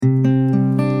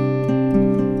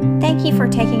Thank you for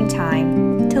taking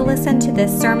time to listen to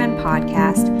this sermon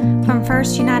podcast from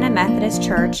First United Methodist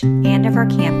Church, Andover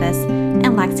campus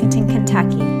in Lexington,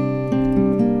 Kentucky.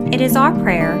 It is our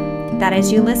prayer that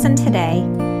as you listen today,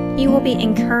 you will be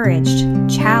encouraged,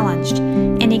 challenged,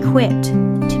 and equipped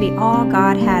to be all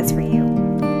God has for you.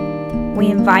 We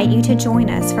invite you to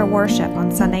join us for worship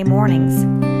on Sunday mornings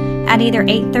at either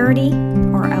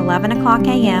 8:30 or 11 o'clock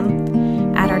a.m.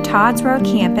 at our Todd's Road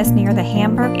campus near the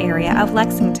Hamburg area of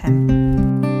Lexington.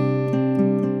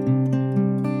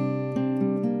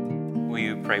 Will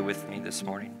you pray with me this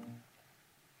morning?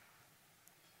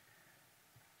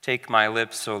 Take my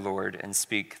lips, O Lord, and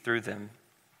speak through them.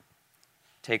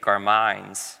 Take our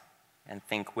minds and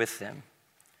think with them.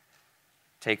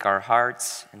 Take our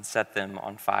hearts and set them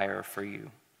on fire for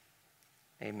you.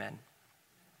 Amen.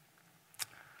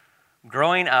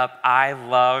 Growing up, I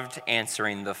loved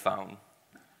answering the phone.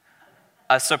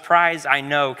 A surprise, I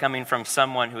know, coming from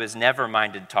someone who has never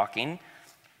minded talking.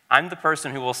 I'm the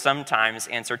person who will sometimes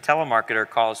answer telemarketer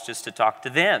calls just to talk to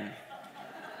them.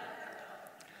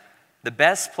 The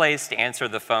best place to answer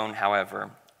the phone,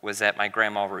 however, was at my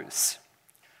Grandma Ruth's.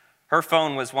 Her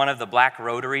phone was one of the black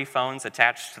rotary phones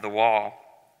attached to the wall,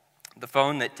 the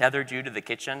phone that tethered you to the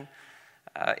kitchen.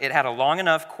 It had a long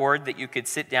enough cord that you could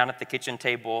sit down at the kitchen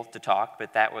table to talk,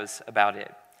 but that was about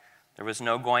it. There was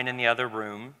no going in the other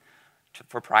room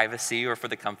for privacy or for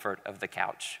the comfort of the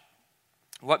couch.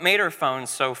 What made her phone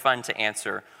so fun to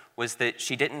answer was that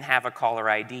she didn't have a caller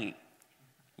ID.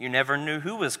 You never knew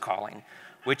who was calling,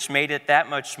 which made it that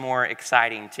much more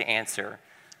exciting to answer.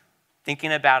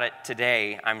 Thinking about it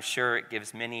today, I'm sure it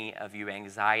gives many of you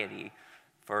anxiety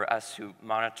for us who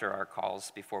monitor our calls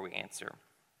before we answer.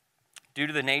 Due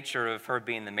to the nature of her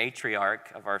being the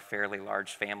matriarch of our fairly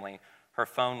large family, her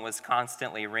phone was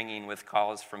constantly ringing with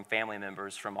calls from family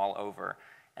members from all over.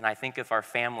 And I think if our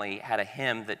family had a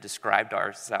hymn that described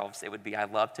ourselves, it would be, "I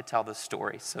love to tell the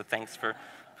story." So thanks for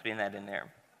putting that in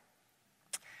there.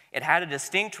 It had a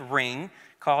distinct ring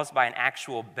caused by an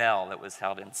actual bell that was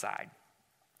held inside.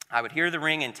 I would hear the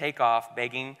ring and take off,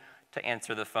 begging to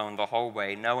answer the phone the whole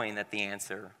way, knowing that the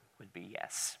answer would be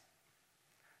yes.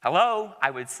 "Hello,"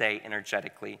 I would say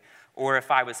energetically, or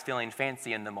if I was feeling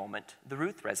fancy in the moment, "the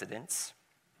Ruth residence."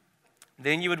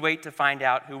 Then you would wait to find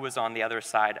out who was on the other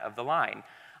side of the line.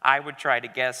 I would try to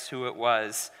guess who it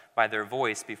was by their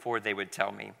voice before they would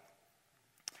tell me.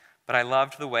 But I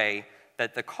loved the way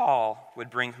that the call would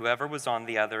bring whoever was on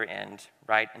the other end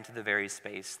right into the very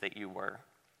space that you were.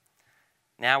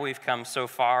 Now we've come so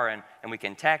far and we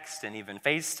can text and even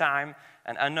FaceTime.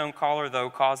 An unknown caller, though,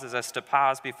 causes us to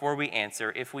pause before we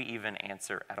answer, if we even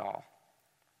answer at all.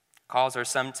 Calls are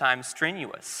sometimes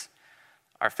strenuous.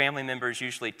 Our family members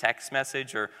usually text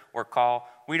message or call.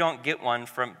 We don't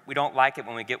like it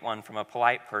when we get one from a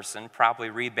polite person, probably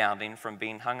rebounding from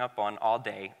being hung up on all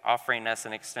day, offering us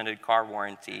an extended car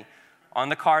warranty on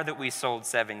the car that we sold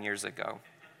 7 years ago.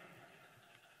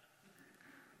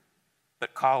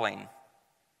 But calling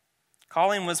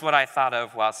was what I thought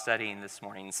of while studying this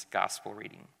morning's gospel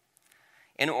reading.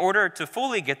 In order to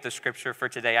fully get the scripture for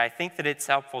today, I think that it's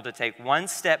helpful to take one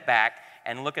step back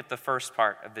and look at the first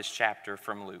part of this chapter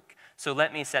from Luke. So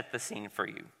let me set the scene for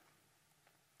you.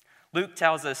 Luke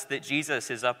tells us that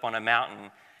Jesus is up on a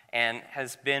mountain and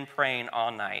has been praying all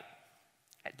night.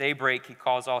 At daybreak, he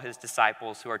calls all his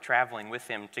disciples who are traveling with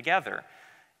him together.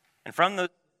 And from those,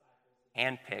 he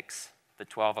handpicks the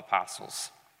 12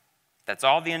 apostles. That's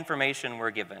all the information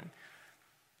we're given.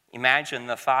 Imagine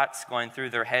the thoughts going through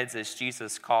their heads as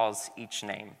Jesus calls each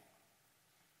name.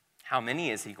 How many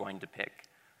is he going to pick?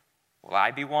 Will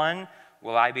I be one?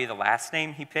 Will I be the last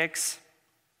name he picks?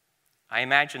 I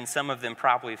imagine some of them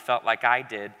probably felt like I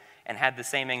did and had the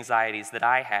same anxieties that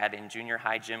I had in junior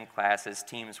high gym class as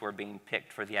teams were being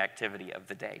picked for the activity of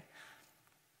the day.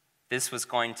 This was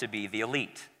going to be the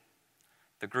elite,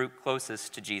 the group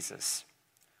closest to Jesus,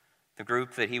 the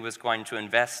group that he was going to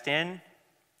invest in,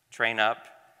 train up,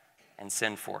 and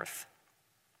send forth.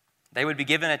 They would be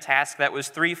given a task that was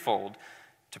threefold: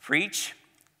 to preach,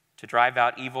 to drive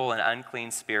out evil and unclean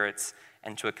spirits,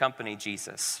 and to accompany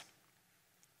Jesus.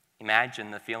 Imagine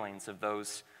the feelings of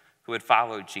those who had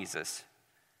followed Jesus,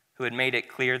 who had made it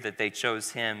clear that they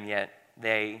chose him, yet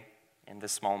they, in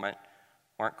this moment,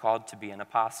 weren't called to be an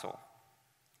apostle.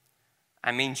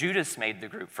 I mean, Judas made the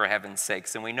group, for heaven's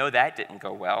sakes, and we know that didn't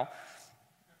go well.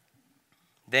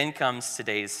 Then comes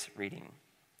today's reading.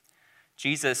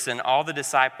 Jesus and all the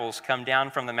disciples come down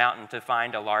from the mountain to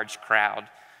find a large crowd.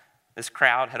 This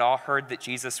crowd had all heard that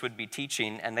Jesus would be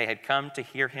teaching, and they had come to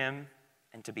hear him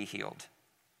and to be healed.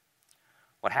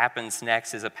 What happens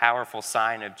next is a powerful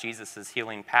sign of Jesus'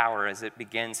 healing power as it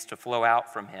begins to flow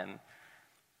out from him.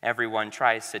 Everyone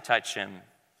tries to touch him,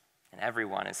 and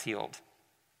everyone is healed.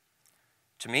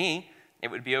 To me, it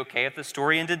would be okay if the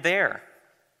story ended there.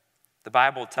 The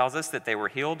Bible tells us that they were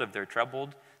healed of their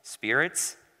troubled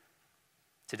spirits.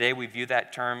 Today we view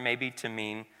that term maybe to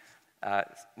mean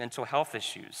mental health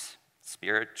issues,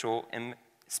 spiritual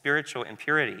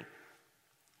impurity.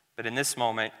 But in this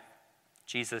moment,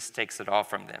 Jesus takes it all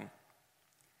from them.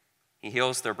 He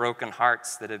heals their broken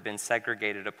hearts that have been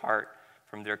segregated apart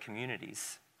from their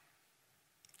communities.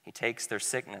 He takes their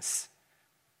sickness.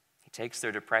 He takes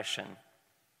their depression.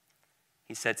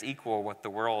 He sets equal what the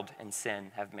world and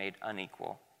sin have made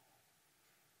unequal.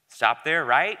 Stop there,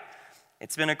 right?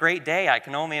 It's been a great day. I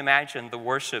can only imagine the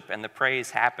worship and the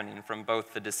praise happening from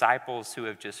both the disciples who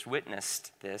have just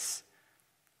witnessed this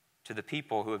to the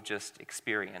people who have just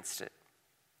experienced it.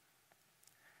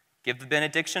 Give the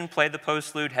benediction, play the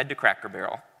postlude, head to Cracker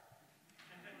Barrel.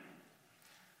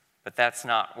 But that's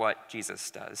not what Jesus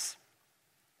does.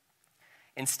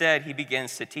 Instead, he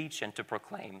begins to teach and to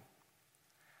proclaim.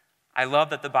 I love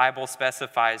that the Bible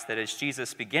specifies that as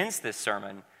Jesus begins this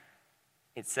sermon,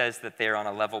 it says that they're on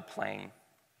a level plane.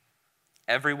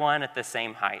 Everyone at the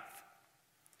same height.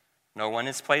 No one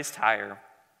is placed higher.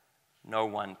 No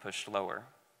one pushed lower.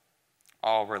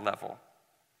 All were level.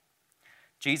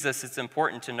 Jesus, it's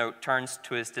important to note, turns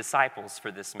to his disciples for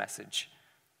this message.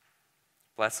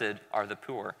 Blessed are the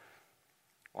poor.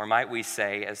 Or might we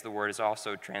say, as the word is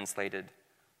also translated,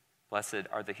 blessed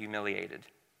are the humiliated.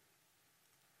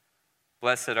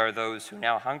 Blessed are those who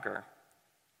now hunger.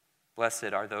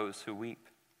 Blessed are those who weep.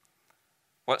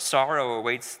 What sorrow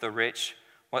awaits the rich?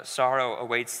 What sorrow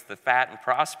awaits the fat and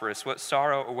prosperous? What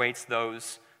sorrow awaits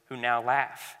those who now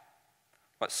laugh?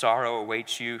 What sorrow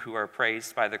awaits you who are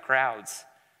praised by the crowds?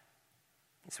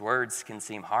 These words can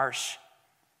seem harsh.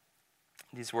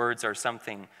 These words are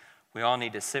something we all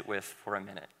need to sit with for a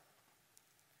minute.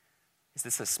 Is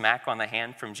this a smack on the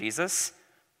hand from Jesus?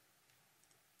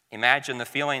 Imagine the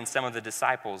feeling some of the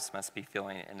disciples must be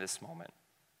feeling in this moment.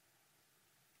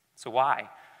 So why?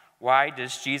 Why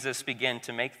does Jesus begin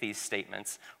to make these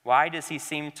statements? Why does he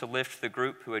seem to lift the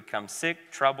group who had come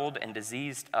sick, troubled, and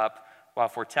diseased up while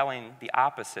foretelling the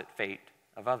opposite fate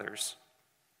of others?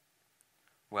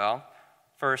 Well,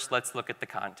 first, let's look at the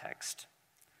context.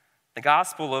 The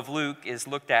Gospel of Luke is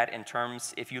looked at in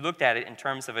terms, if you looked at it in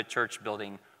terms of a church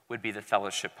building, would be the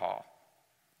fellowship hall.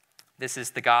 This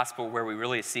is the gospel where we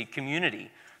really see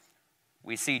community.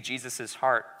 We see Jesus'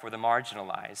 heart for the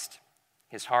marginalized,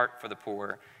 his heart for the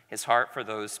poor, his heart for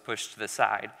those pushed to the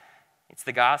side. It's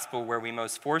the gospel where we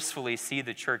most forcefully see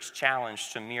the church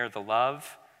challenged to mirror the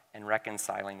love and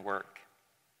reconciling work.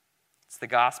 It's the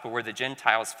gospel where the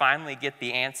Gentiles finally get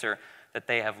the answer that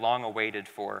they have long awaited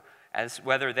for, as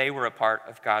whether they were a part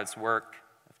of God's work,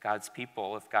 of God's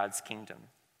people, of God's kingdom.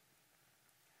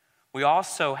 We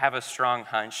also have a strong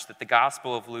hunch that the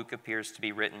Gospel of Luke appears to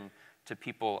be written to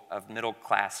people of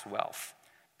middle-class wealth,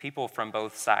 people from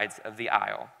both sides of the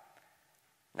aisle.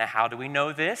 Now, how do we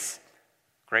know this?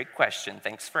 Great question.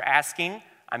 Thanks for asking.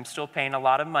 I'm still paying a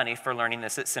lot of money for learning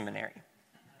this at seminary.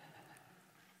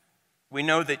 We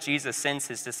know that Jesus sends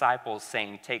his disciples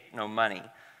saying, "Take no money."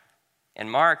 In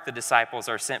Mark, the disciples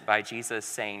are sent by Jesus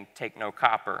saying, "Take no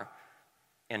copper."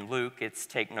 In Luke, it's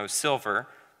 "Take no silver."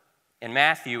 In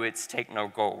Matthew, it's "Take no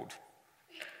gold."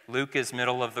 Luke is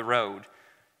middle of the road.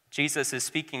 Jesus is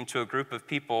speaking to a group of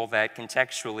people that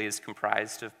contextually is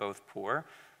comprised of both poor,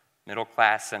 middle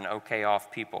class, and okay-off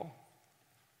people.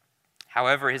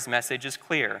 However, his message is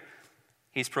clear.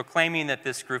 He's proclaiming that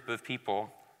this group of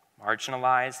people,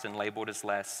 marginalized and labeled as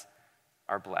less,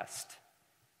 are blessed.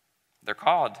 They're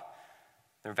called.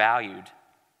 They're valued.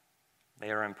 They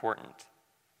are important.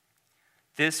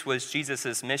 This was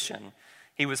Jesus' mission.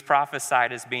 He was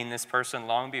prophesied as being this person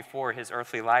long before his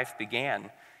earthly life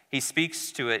began. He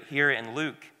speaks to it here in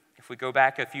Luke. If we go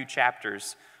back a few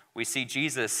chapters, we see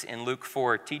Jesus in Luke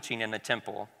 4 teaching in the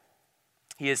temple.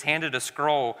 He is handed a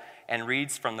scroll and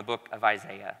reads from the book of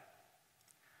Isaiah.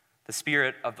 "The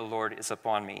Spirit of the Lord is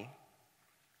upon me,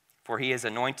 for he has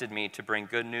anointed me to bring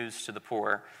good news to the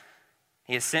poor.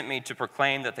 He has sent me to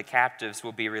proclaim that the captives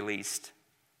will be released,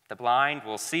 the blind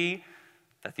will see,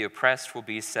 that the oppressed will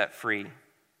be set free,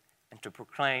 and to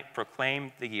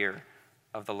proclaim the year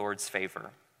of the Lord's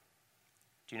favor."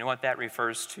 Do you know what that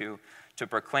refers to? To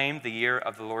proclaim the year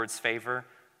of the Lord's favor?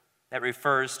 That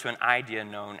refers to an idea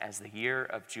known as the year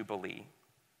of Jubilee,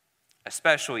 a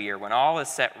special year when all is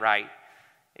set right.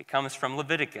 It comes from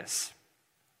Leviticus.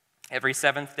 Every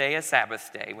seventh day, a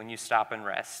Sabbath day when you stop and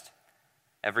rest.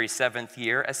 Every seventh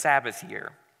year, a Sabbath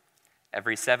year.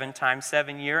 Every 7 times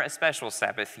 7 year, a special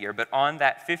Sabbath year, but on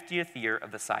that 50th year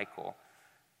of the cycle,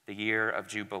 the year of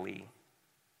Jubilee,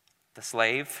 the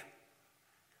slave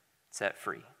set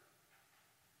free.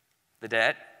 The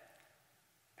debt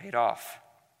paid off.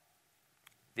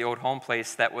 The old home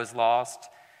place that was lost,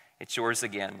 it's yours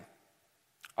again.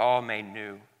 All made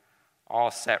new, all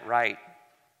set right,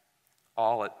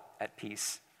 all at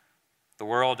peace. The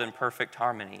world in perfect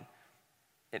harmony.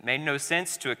 It made no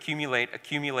sense to accumulate,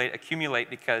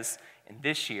 because in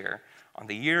this year, on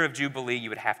the year of Jubilee, you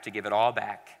would have to give it all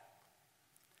back.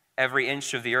 Every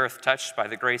inch of the earth touched by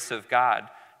the grace of God,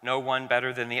 no one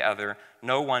better than the other,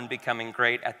 no one becoming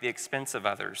great at the expense of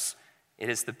others. It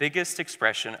is the biggest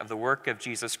expression of the work of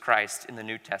Jesus Christ in the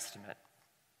New Testament,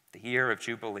 the year of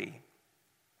Jubilee.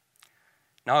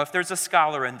 Now, if there's a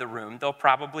scholar in the room, they'll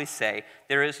probably say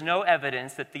there is no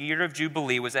evidence that the year of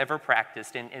Jubilee was ever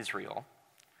practiced in Israel.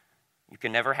 You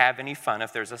can never have any fun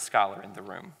if there's a scholar in the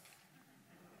room.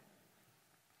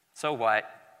 So what?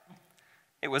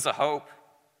 It was a hope.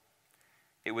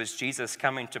 It was Jesus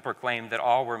coming to proclaim that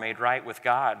all were made right with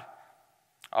God.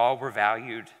 All were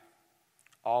valued.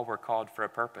 All were called for a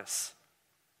purpose.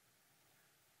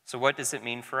 So what does it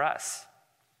mean for us?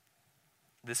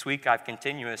 This week I've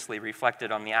continuously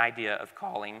reflected on the idea of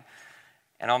calling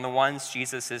and on the ones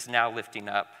Jesus is now lifting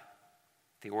up.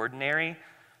 The ordinary,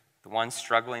 the ones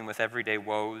struggling with everyday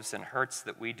woes and hurts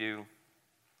that we do.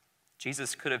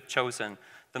 Jesus could have chosen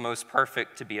the most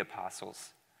perfect to be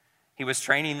apostles. He was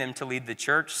training them to lead the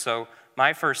church, so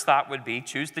my first thought would be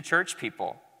choose the church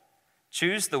people.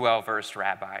 Choose the well-versed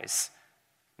rabbis.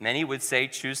 Many would say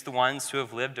choose the ones who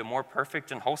have lived a more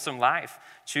perfect and wholesome life.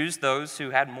 Choose those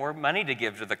who had more money to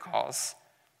give to the cause.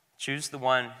 Choose the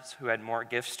ones who had more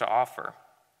gifts to offer.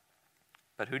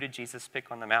 But who did Jesus pick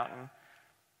on the mountain?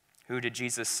 Who did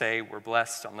Jesus say were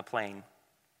blessed on the plain?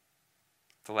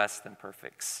 The less than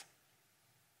perfects.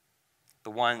 The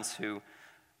ones who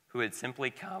had simply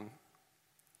come.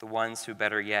 The ones who,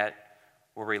 better yet,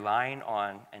 were relying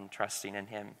on and trusting in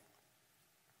him.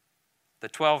 The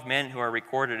 12 men who are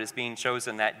recorded as being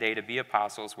chosen that day to be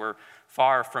apostles were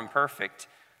far from perfect.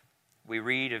 We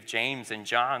read of James and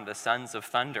John, the sons of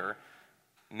thunder,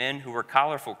 men who were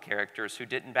colorful characters who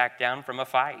didn't back down from a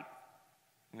fight,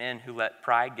 men who let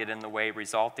pride get in the way,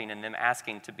 resulting in them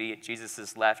asking to be at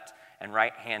Jesus' left and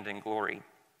right hand in glory.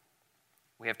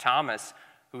 We have Thomas,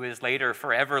 who is later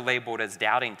forever labeled as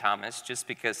Doubting Thomas just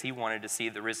because he wanted to see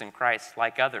the risen Christ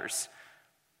like others.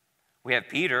 We have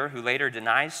Peter, who later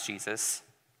denies Jesus.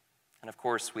 And of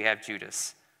course, we have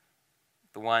Judas,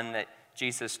 the one that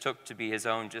Jesus took to be his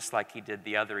own just like he did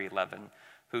the other 11,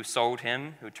 who sold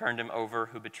him, who turned him over,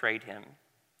 who betrayed him.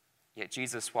 Yet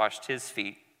Jesus washed his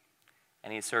feet,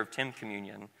 and he served him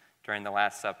communion during the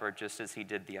Last Supper just as he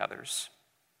did the others.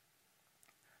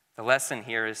 The lesson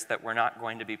here is that we're not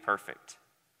going to be perfect.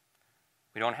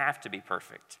 We don't have to be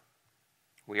perfect.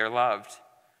 We are loved.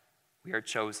 We are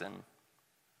chosen.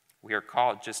 We are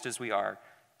called just as we are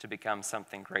to become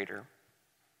something greater.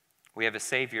 We have a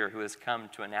Savior who has come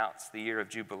to announce the year of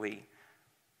Jubilee.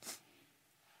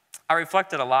 I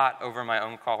reflected a lot over my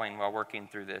own calling while working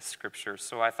through this scripture,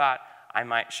 so I thought I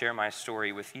might share my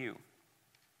story with you.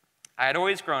 I had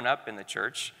always grown up in the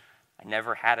church. I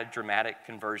never had a dramatic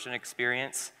conversion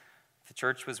experience. The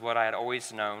church was what I had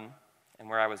always known and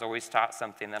where I was always taught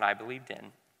something that I believed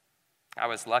in. I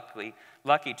was lucky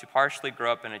to partially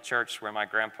grow up in a church where my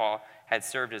grandpa had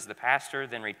served as the pastor,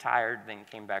 then retired, then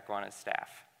came back on as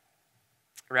staff.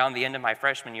 Around the end of my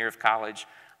freshman year of college,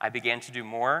 I began to do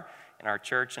more in our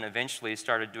church and eventually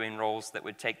started doing roles that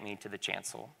would take me to the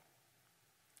chancel.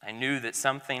 I knew that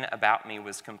something about me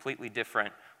was completely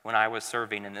different when I was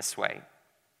serving in this way.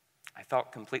 I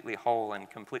felt completely whole and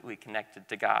completely connected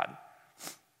to God.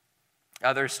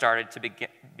 Others started to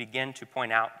begin to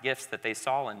point out gifts that they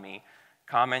saw in me.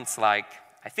 Comments like,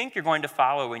 "I think you're going to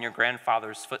follow in your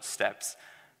grandfather's footsteps,"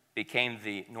 became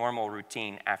the normal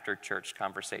routine after church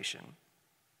conversation.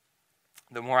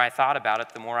 The more I thought about it,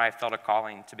 the more I felt a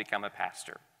calling to become a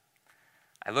pastor.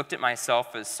 I looked at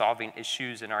myself as solving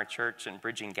issues in our church and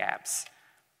bridging gaps.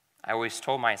 I always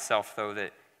told myself, though,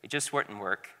 that it just wouldn't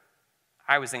work.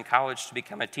 I was in college to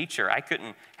become a teacher. I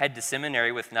couldn't head to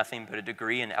seminary with nothing but a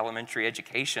degree in elementary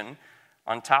education.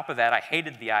 On top of that, I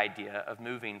hated the idea of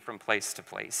moving from place to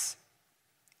place.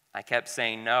 I kept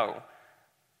saying no.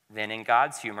 Then in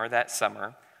God's humor, that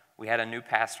summer, we had a new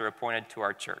pastor appointed to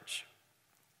our church.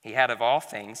 He had, of all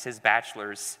things, his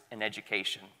bachelor's in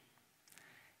education.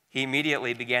 He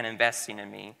immediately began investing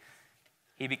in me.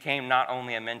 He became not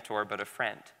only a mentor, but a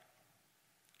friend.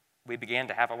 We began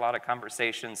to have a lot of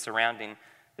conversations surrounding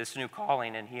this new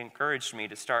calling, and he encouraged me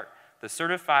to start the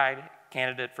Certified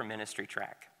Candidate for Ministry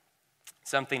track,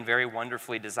 something very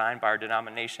wonderfully designed by our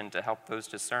denomination to help those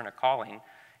discern a calling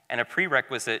and a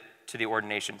prerequisite to the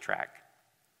ordination track.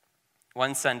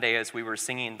 One Sunday, as we were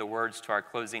singing the words to our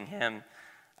closing hymn,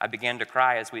 I began to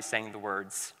cry as we sang the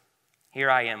words, "Here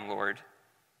I am, Lord.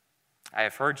 I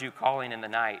have heard you calling in the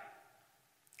night.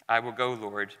 I will go,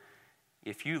 Lord,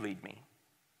 if you lead me.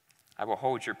 I will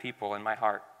hold your people in my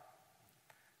heart."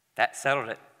 That settled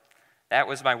it. That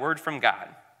was my word from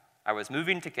God. I was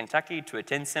moving to Kentucky to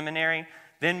attend seminary,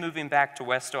 then moving back to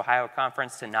West Ohio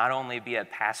Conference to not only be a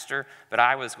pastor, but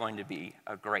I was going to be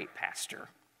a great pastor.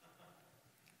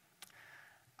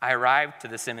 I arrived to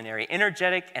the seminary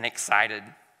energetic and excited,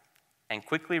 and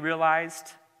quickly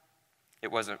realized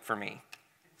it wasn't for me.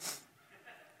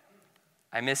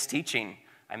 I missed teaching.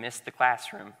 I missed the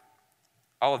classroom.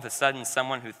 All of a sudden,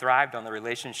 someone who thrived on the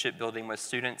relationship building with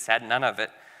students had none of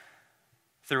it.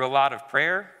 Through a lot of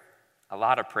prayer,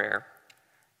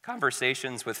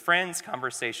 conversations with friends,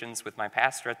 conversations with my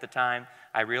pastor at the time,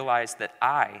 I realized that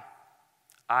I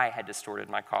had distorted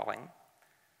my calling.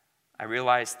 I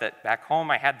realized that back home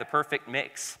I had the perfect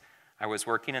mix. I was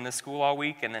working in the school all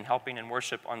week and then helping in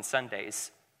worship on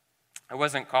Sundays. I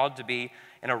wasn't called to be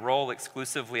in a role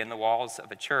exclusively in the walls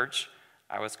of a church.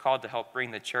 I was called to help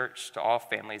bring the church to all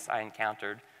families I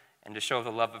encountered and to show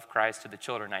the love of Christ to the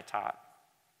children I taught.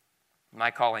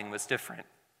 My calling was different.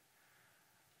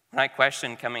 When I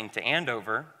questioned coming to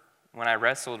Andover, when I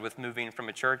wrestled with moving from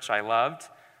a church I loved,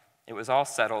 it was all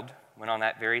settled when on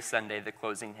that very Sunday the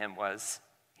closing hymn was,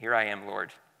 "Here I am,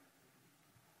 Lord."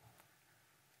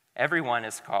 Everyone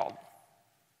is called.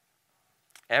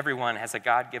 Everyone has a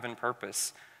God-given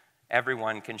purpose.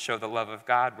 Everyone can show the love of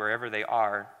God wherever they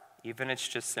are, even if it's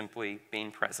just simply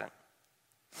being present.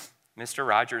 Mr.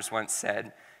 Rogers once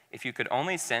said, "If you could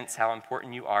only sense how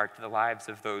important you are to the lives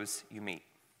of those you meet,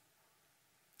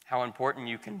 how important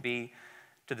you can be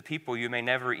to the people you may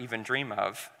never even dream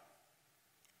of,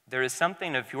 there is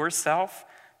something of yourself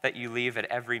that you leave at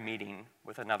every meeting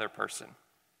with another person."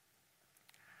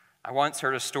 I once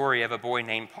heard a story of a boy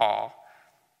named Paul.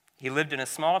 He lived in a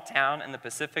small town in the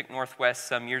Pacific Northwest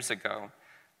some years ago.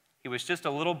 He was just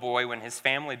a little boy when his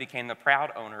family became the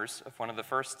proud owners of one of the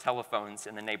first telephones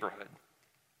in the neighborhood.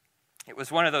 It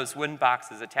was one of those wooden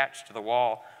boxes attached to the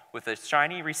wall with a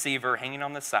shiny receiver hanging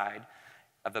on the side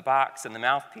of the box and the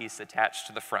mouthpiece attached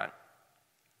to the front.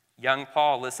 Young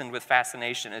Paul listened with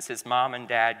fascination as his mom and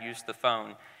dad used the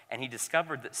phone, and he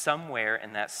discovered that somewhere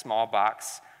in that small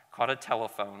box called a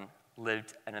telephone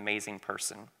lived an amazing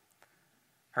person.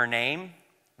 Her name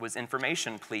was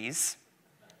Information Please.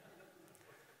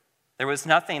 There was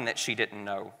nothing that she didn't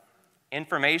know.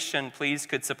 Information Please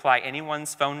could supply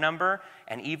anyone's phone number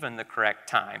and even the correct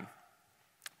time.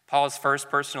 Paul's first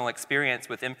personal experience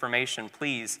with Information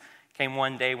Please came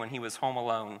one day when he was home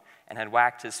alone and had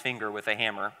whacked his finger with a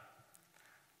hammer.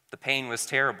 The pain was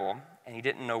terrible, and he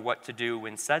didn't know what to do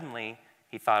when suddenly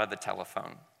he thought of the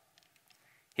telephone.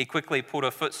 He quickly pulled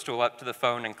a footstool up to the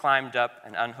phone and climbed up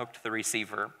and unhooked the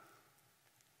receiver.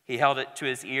 He held it to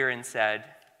his ear and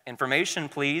said, "Information,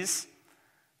 please."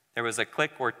 There was a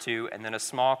click or two, and then a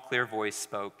small, clear voice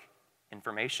spoke,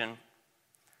 "Information."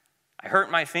 "I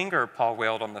hurt my finger," Paul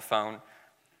wailed on the phone.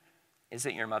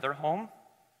 "Isn't your mother home?"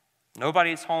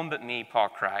 "Nobody's home but me," Paul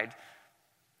cried.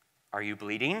 "Are you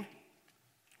bleeding?"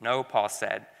 "No," Paul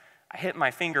said. "I hit my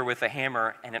finger with a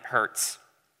hammer and it hurts."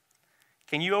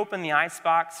 "Can you open the ice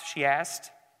box?" she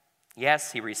asked.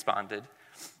 "Yes," he responded.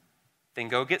 "Then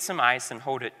go get some ice and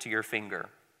hold it to your finger."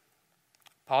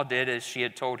 Paul did as she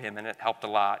had told him, and it helped a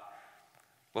lot.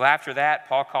 Well, after that,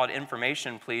 Paul called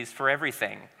Information Please for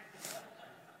everything.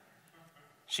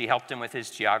 She helped him with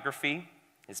his geography,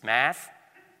 his math.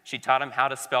 She taught him how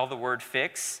to spell the word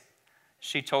fix.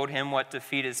 She told him what to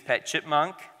feed his pet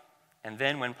chipmunk. And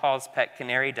then when Paul's pet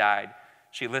canary died,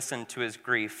 she listened to his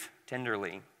grief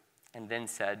tenderly and then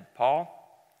said,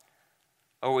 "Paul,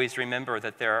 always remember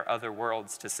that there are other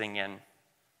worlds to sing in."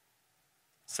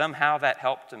 Somehow that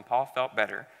helped, and Paul felt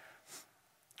better.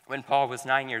 When Paul was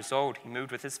 9 years old, he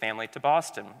moved with his family to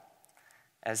Boston.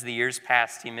 As the years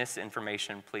passed, he missed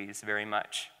Information Please very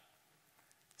much.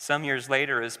 Some years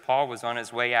later, as Paul was on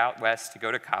his way out west to go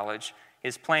to college,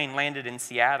 his plane landed in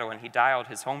Seattle, and he dialed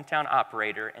his hometown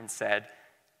operator and said,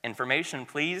 "Information,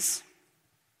 please."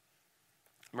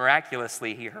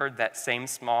 Miraculously, he heard that same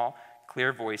small,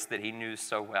 clear voice that he knew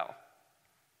so well.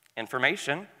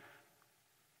 "Information?"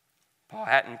 Paul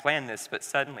hadn't planned this, but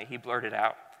suddenly he blurted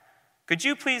out, "Could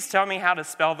you please tell me how to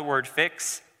spell the word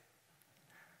fix?"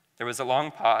 There was a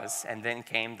long pause, and then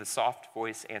came the soft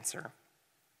voice answer.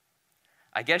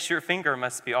 "I guess your finger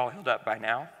must be all healed up by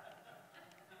now."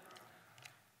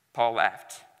 Paul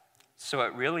laughed. So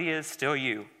it really is still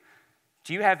you.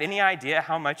 Do you have any idea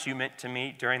how much you meant to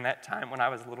me during that time when I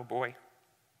was a little boy?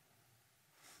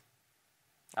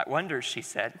 I wonder, she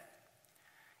said,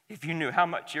 if you knew how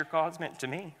much your calls meant to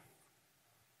me.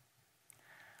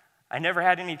 I never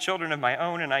had any children of my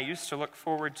own, and I used to look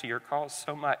forward to your calls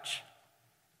so much.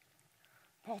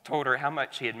 Paul told her how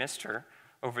much he had missed her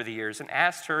over the years and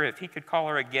asked her if he could call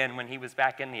her again when he was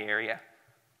back in the area.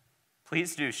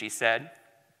 Please do, she said.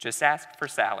 Just ask for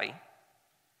Sally.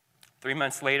 3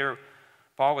 months later,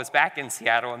 Paul was back in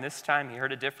Seattle, and this time he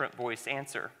heard a different voice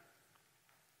answer.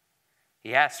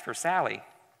 He asked for Sally.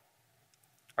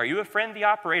 Are you a friend? The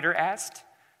operator asked.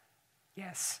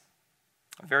 Yes,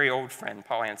 a very old friend,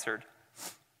 Paul answered.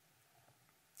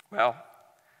 Well,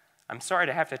 I'm sorry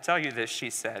to have to tell you this, she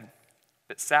said,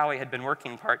 but Sally had been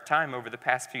working part-time over the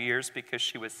past few years because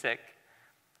she was sick.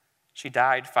 She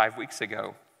died 5 weeks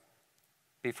ago.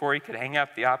 Before he could hang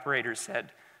up, the operator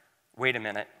said, wait a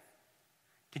minute.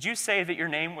 Did you say that your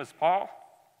name was Paul?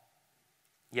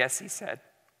 Yes, he said.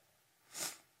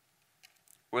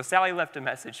 Well, Sally left a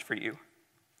message for you.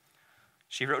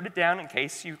 She wrote it down in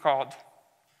case you called.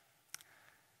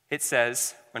 It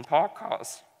says, when Paul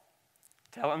calls,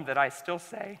 tell him that I still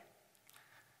say,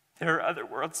 there are other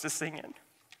worlds to sing in.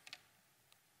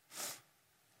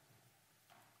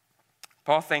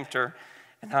 Paul thanked her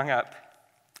and hung up,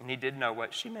 and he did know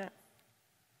what she meant.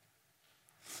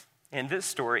 In this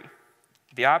story,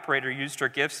 the operator used her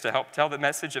gifts to help tell the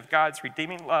message of God's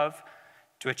redeeming love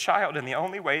to a child in the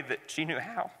only way that she knew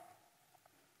how.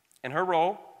 In her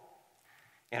role,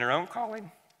 in her own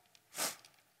calling,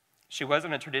 she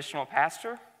wasn't a traditional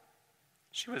pastor.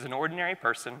 She was an ordinary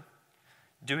person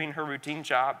doing her routine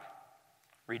job,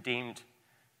 redeemed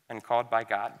and called by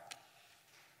God.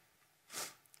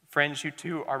 Friends, you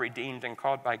too are redeemed and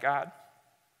called by God.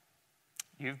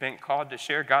 You've been called to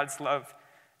share God's love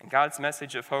and God's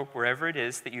message of hope wherever it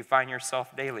is that you find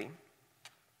yourself daily.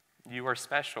 You are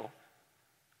special.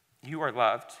 You are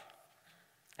loved.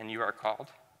 And you are called.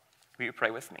 Will you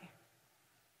pray with me?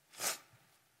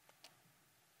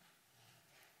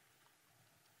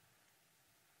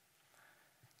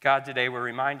 God, today we're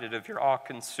reminded of your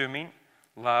all-consuming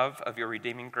love, of your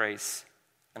redeeming grace,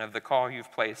 and of the call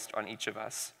you've placed on each of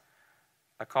us.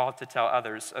 A call to tell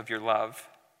others of your love.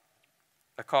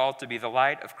 A call to be the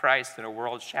light of Christ in a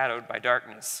world shadowed by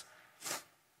darkness.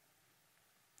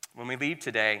 When we leave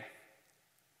today,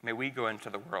 may we go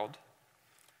into the world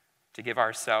to give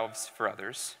ourselves for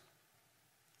others.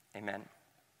 Amen.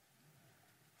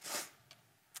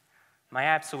 My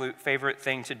absolute favorite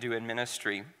thing to do in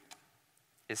ministry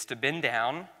is to bend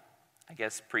down, I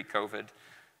guess pre-COVID,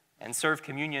 and serve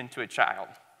communion to a child.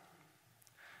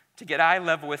 To get eye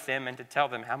level with them and to tell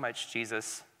them how much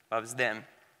Jesus loves them.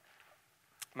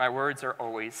 My words are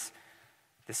always,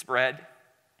 this bread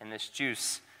and this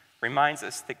juice reminds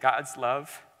us that God's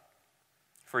love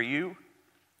for you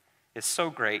is so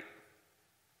great.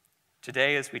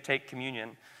 Today, as we take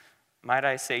communion, might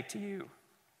I say to you,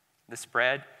 this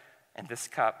bread and this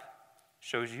cup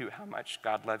shows you how much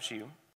God loves you.